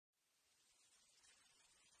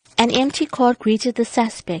An empty court greeted the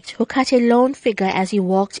suspect, who cut a lone figure as he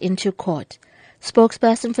walked into court.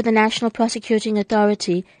 Spokesperson for the National Prosecuting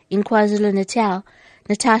Authority in KwaZulu-Natal,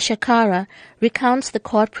 Natasha Kara, recounts the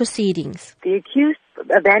court proceedings. The accused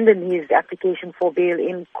abandoned his application for bail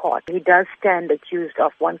in court. He does stand accused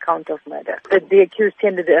of one count of murder. But the accused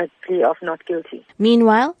tendered a plea of not guilty.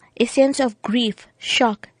 Meanwhile, a sense of grief,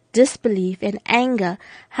 shock, disbelief and anger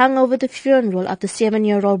hung over the funeral of the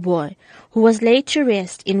 7-year-old boy, who was laid to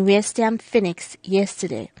rest in West Ham, Phoenix,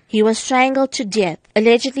 yesterday. He was strangled to death,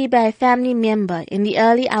 allegedly by a family member, in the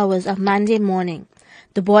early hours of Monday morning.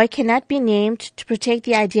 The boy cannot be named to protect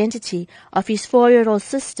the identity of his 4-year-old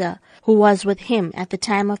sister, who was with him at the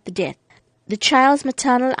time of the death. The child's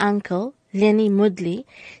maternal uncle, Lenny Mudley,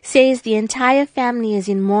 says the entire family is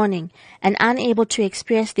in mourning and unable to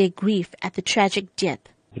express their grief at the tragic death.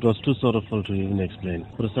 It was too sorrowful to even explain.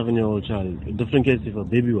 For a 7-year-old child, a different case if a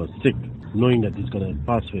baby was sick, knowing that he's going to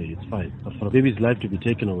pass away, it's fine. But for a baby's life to be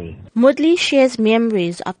taken away. Mudley shares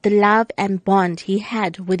memories of the love and bond he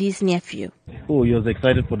had with his nephew. Oh, he was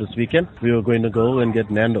excited for this weekend. We were going to go and get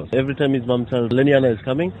Nando's. Every time his mom tells Leniana is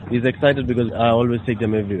coming, he's excited because I always take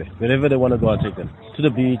them everywhere. Wherever they want to go, I take them. To the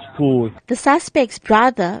beach, pool. The suspect's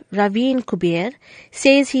brother, Raveen Kuber,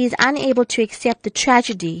 says he is unable to accept the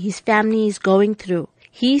tragedy his family is going through.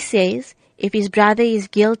 He says if his brother is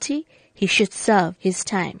guilty, he should serve his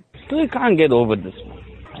time. Still can't get over this.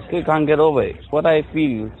 Still can't get over it. What I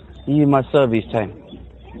feel, he must serve his time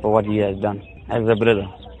for what he has done as a brother.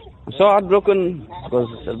 I'm so heartbroken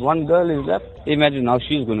because one girl is left. Imagine how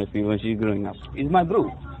she's going to feel when she's growing up. He's my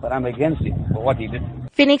bro, but I'm against him for what he did.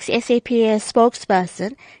 Phoenix SAPS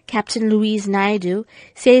spokesperson, Captain Louise Naidu,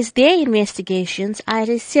 says their investigations are at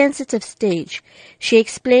a sensitive stage. She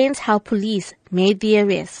explains how police made the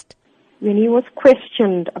arrest. When he was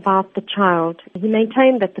questioned about the child, he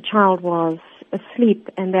maintained that the child was asleep,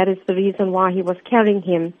 and that is the reason why he was carrying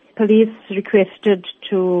him. Police requested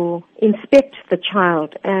to inspect the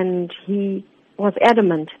child, and he was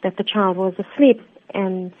adamant that the child was asleep,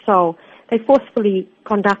 and so they forcefully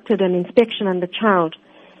conducted an inspection on the child,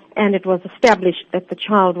 and it was established that the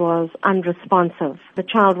child was unresponsive. The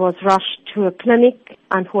child was rushed to a clinic.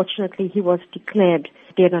 Unfortunately, he was declared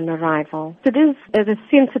dead on arrival. It is at a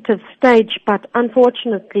sensitive stage, but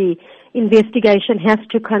unfortunately, investigation has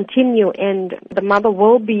to continue, and the mother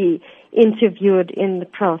will be interviewed in the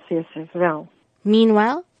process as well.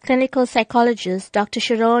 Meanwhile, clinical psychologist Dr.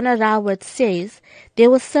 Sharona Rawat says there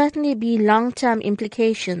will certainly be long-term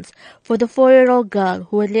implications for the 4-year-old girl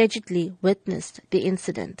who allegedly witnessed the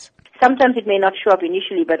incident. Sometimes it may not show up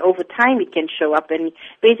initially, but over time it can show up. And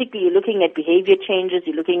basically you're looking at behavior changes,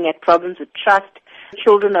 you're looking at problems with trust.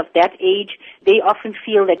 Children of that age, they often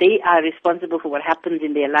feel that they are responsible for what happens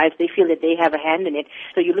in their lives. They feel that they have a hand in it.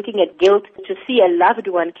 So you're looking at guilt. To see a loved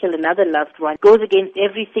one kill another loved one goes against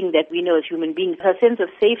everything that we know as human beings. Her sense of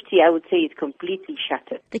safety, I would say, is completely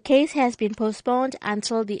shattered. The case has been postponed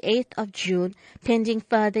until the 8th of June, pending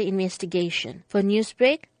further investigation. For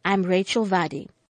Newsbreak, I'm Rachel Vadi.